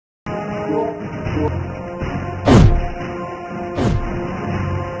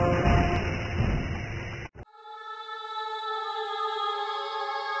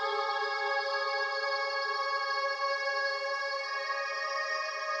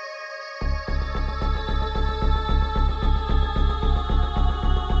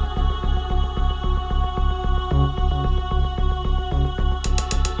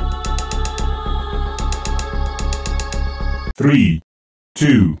Three,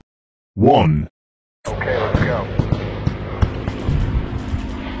 two, one. Okay, let's go.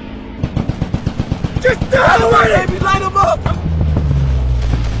 Just die already! Baby, light him up!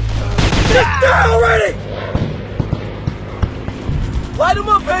 Just die already! Light him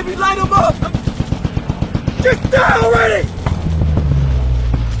up, baby, light him up! Just die already!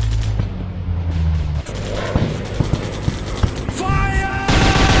 Fire!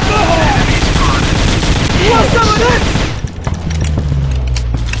 You want some of this?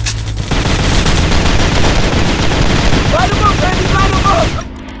 Light him up, baby! Light him up!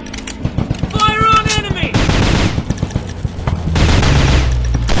 Fire on enemy!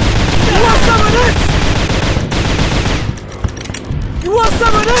 You want some of this? You want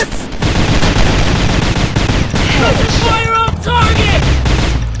some of this? Pressing fire on target!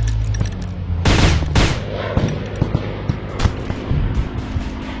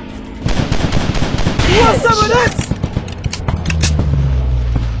 You want some of this?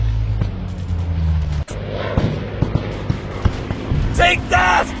 Take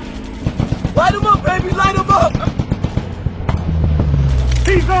that! Light him up, baby! Light him up!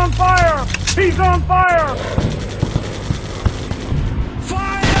 He's on fire! He's on fire!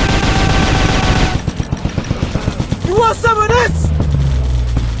 Fire! You want some of this?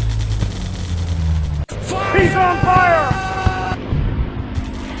 Fire! He's on fire!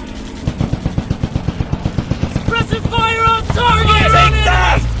 Suppressing fire on target! Take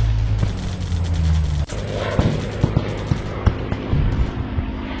that!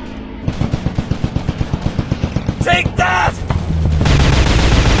 Take that!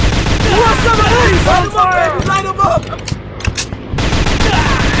 You want some of this? Light him up, baby! Light him up!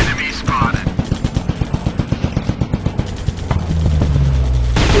 Enemy spotted.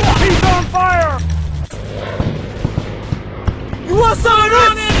 He's on fire! You want some of this?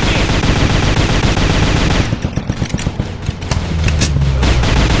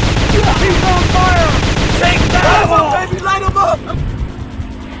 He's on fire! Take that! Light him up, baby! Light him up!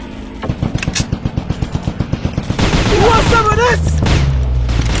 You want some of this?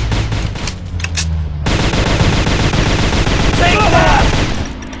 Take that!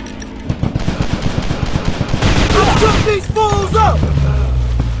 I took these fools up!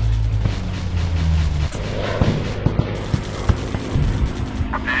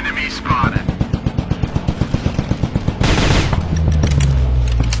 Enemy spotted.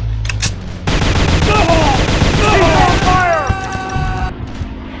 He's on fire!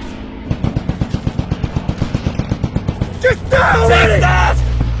 Just die already! Take that!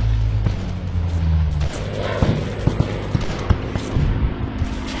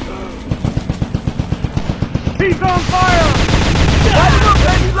 He's on fire! Light him up,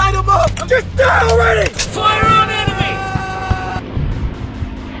 baby! Light him up! Just die already! Fire on enemy!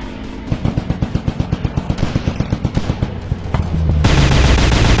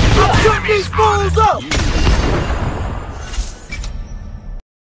 I took these fools up!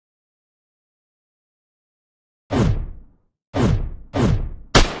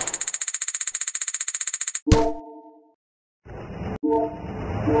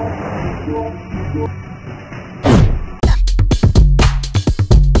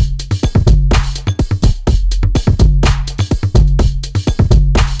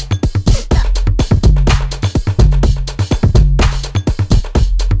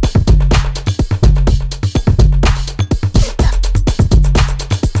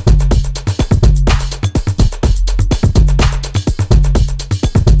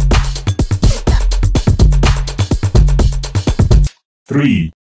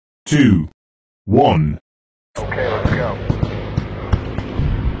 Three, two, one. Okay, let's go.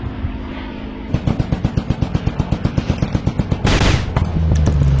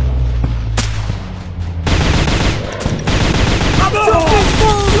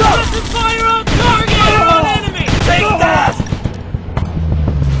 Fire on target! Fire on enemy! Take that!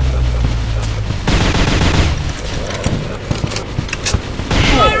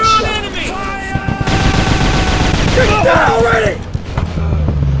 Fire on enemy! Fire! Just die already!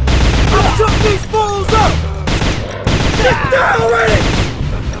 I took these fools up! Just die already!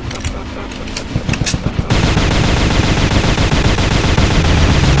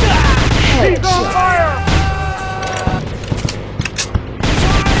 He's on fire!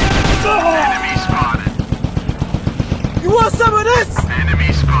 Enemy spotted. want some of this?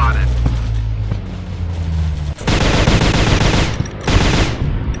 Enemy spotted.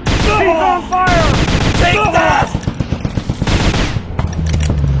 He's on fire! Take that!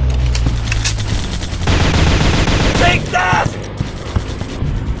 Take that!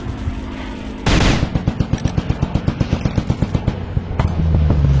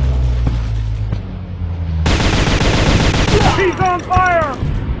 He's on fire!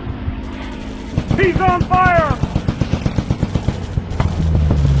 He's on fire!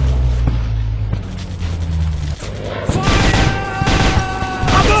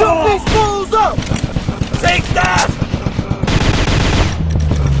 Shoot these fools up! Take that!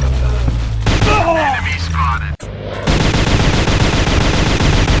 Enemy spotted.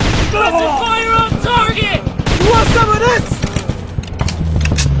 Special fire on target! You want some of this?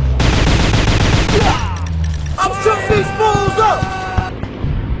 I'm shooting these fools up!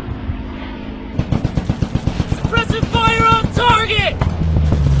 Suppressive fire on target!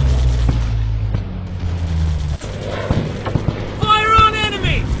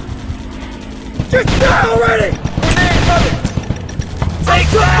 Get down already! Grenade coming! Take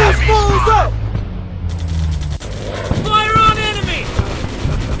that! These fools up! Fire on enemy!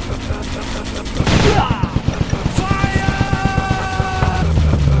 Fire!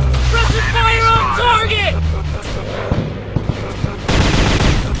 Suppressive fire on target!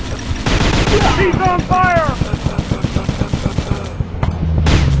 He's on fire!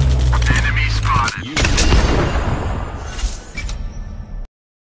 Enemy spotted.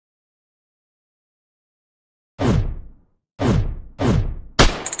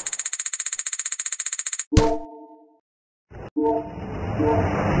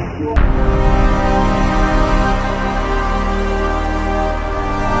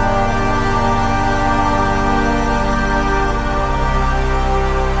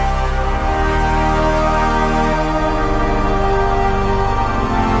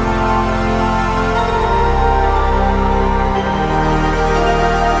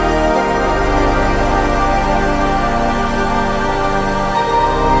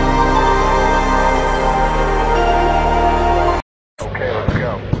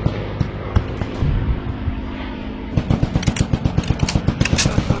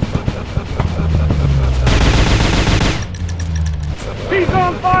 He's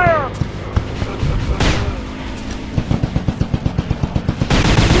on fire!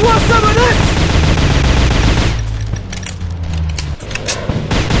 You want some of this?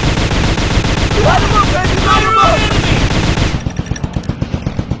 Light him up, baby! Light him up!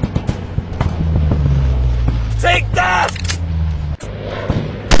 Take that!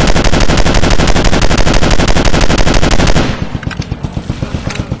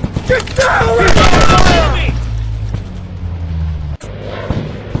 Get down! Enemy!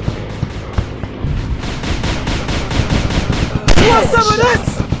 You want some of this?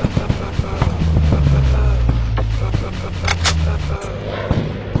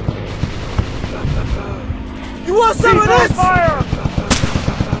 You want some of this? Fire!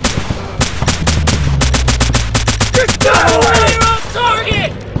 Get down! Fire on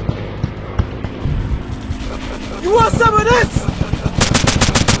target! You want some of this?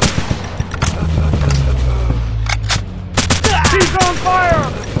 He's on fire!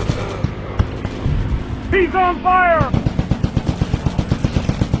 He's on fire!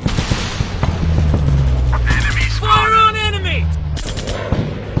 Fire on enemy!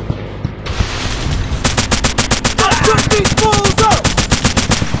 Let's put these fools up!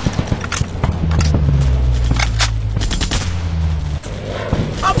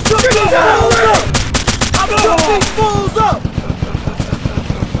 I'm shooting these fools up! I'm shooting these fools up!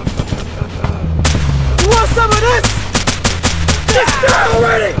 You want some of this? Get down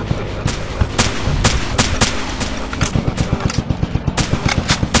already!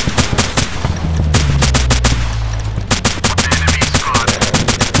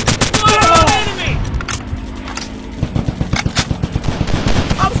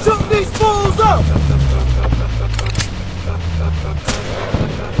 These fools up!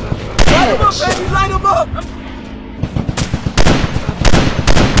 Light them up, baby! Light them up!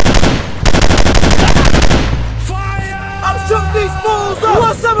 Fire! I'm shooting these fools up! You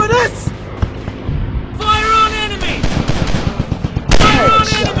want some of this? Fire on enemy! Fire on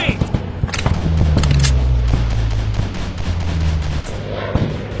enemy!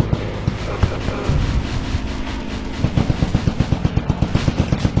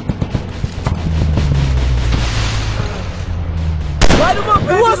 Light them up,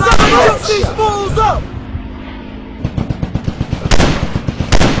 baby! You want some of this? Shoot these fools up!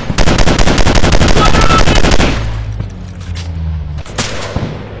 Fire on enemy!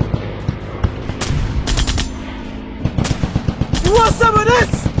 You want some of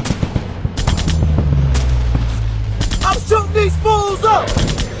this? I'm shooting these fools up!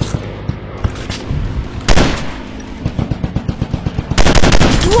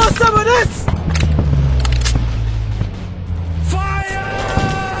 You want some of this? Fire!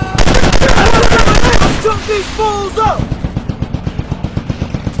 I'm shooting these fools up!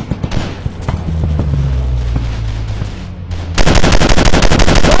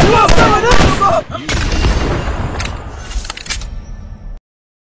 You want some of this?